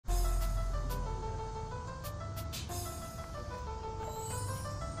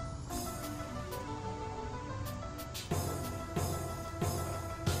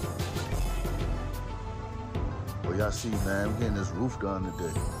Y'all see, man, we're getting this roof done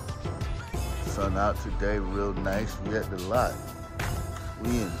today. Sun out today, real nice. We at the lot. We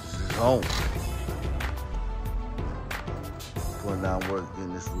in zone. Putting down work,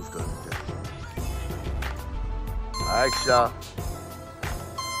 getting this roof done today. All right, y'all.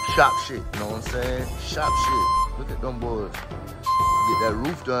 Shop shit, you know what I'm saying? Shop shit. Look at them boys. Get that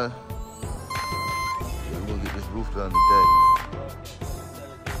roof done. Yeah, we're gonna get this roof done today.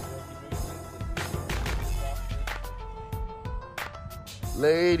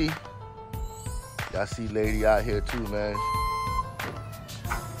 Lady. Y'all see Lady out here too, man.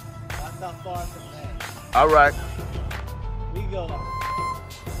 That's not far from that. All right. We go.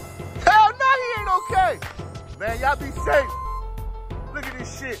 Hell no, he ain't okay. Man, y'all be safe. Look at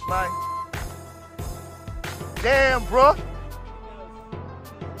this shit, man. Damn, bro.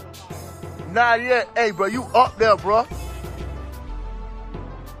 Not yet. Hey, bro, you up there, bro.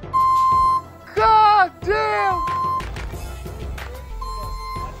 God damn.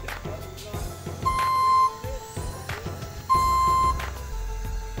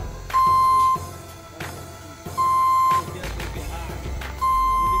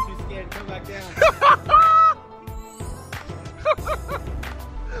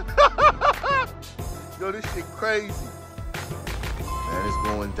 Yo, this shit crazy. Man, it's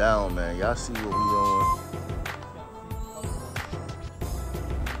going down, man. Y'all see what we doing.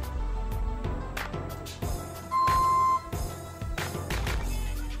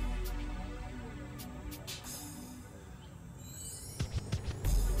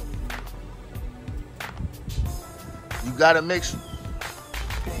 You gotta make sure.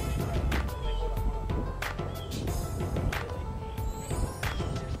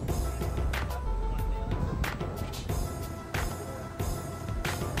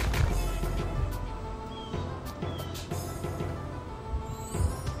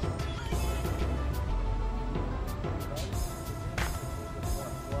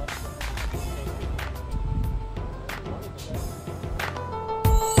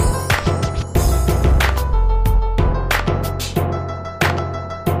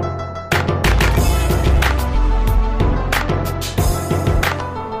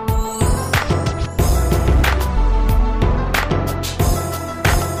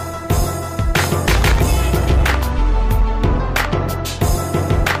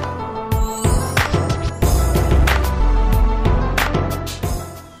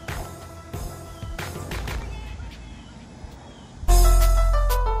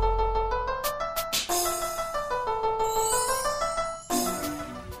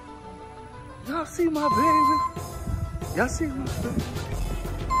 Y'all see my baby? Y'all see my baby?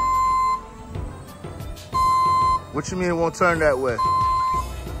 What you mean it won't turn that way?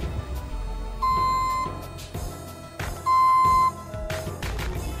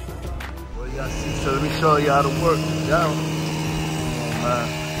 Well, y'all see, so let me show you how to work. Y'all,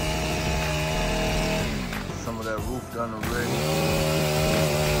 some of that roof done already.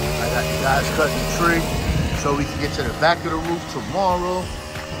 I got the guys cutting the tree so we can get to the back of the roof tomorrow.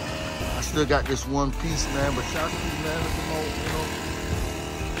 Still got this one piece, man, but y'all see, man,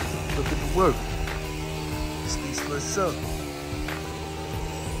 look at the work. It speaks for itself.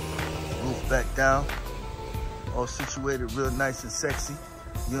 Roof back down, all situated real nice and sexy.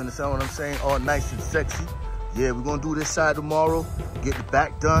 You understand what I'm saying? All nice and sexy. Yeah, we're gonna do this side tomorrow, get the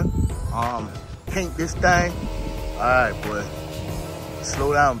back done, paint this thing. All right, boy,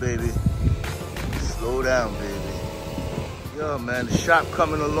 slow down, baby. Slow down, baby. Yo, man, the shop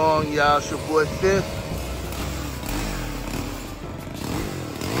coming along, y'all. It's your boy Fifth.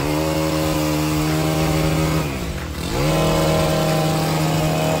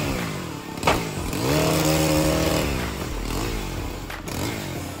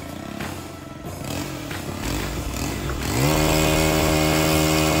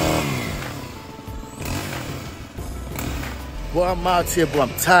 Boy, I'm out here, boy. I'm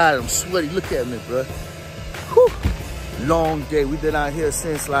tired. I'm sweaty. Look at me, bro. Whew. Long day. We've been out here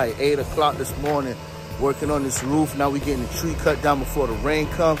since like 8 o'clock this morning working on this roof. Now we getting the tree cut down before the rain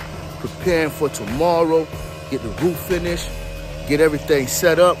comes, preparing for tomorrow, get the roof finished, get everything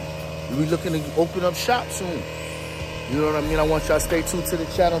set up. We looking to open up shop soon. You know what I mean? I want y'all to stay tuned to the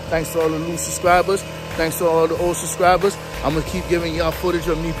channel. Thanks to all the new subscribers. Thanks to all the old subscribers. I'm going to keep giving y'all footage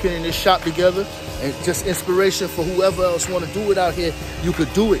of me putting this shop together and just inspiration for whoever else want to do it out here. You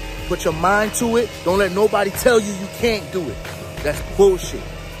could do it. Put your mind to it. Don't let nobody tell you you can't do it. That's bullshit.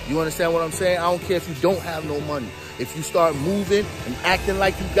 You understand what I'm saying? I don't care if you don't have no money. If you start moving and acting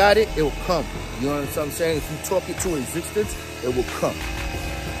like you got it, it will come. You know what I'm saying? If you talk it to existence, it will come.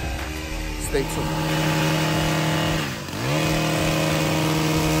 Stay tuned.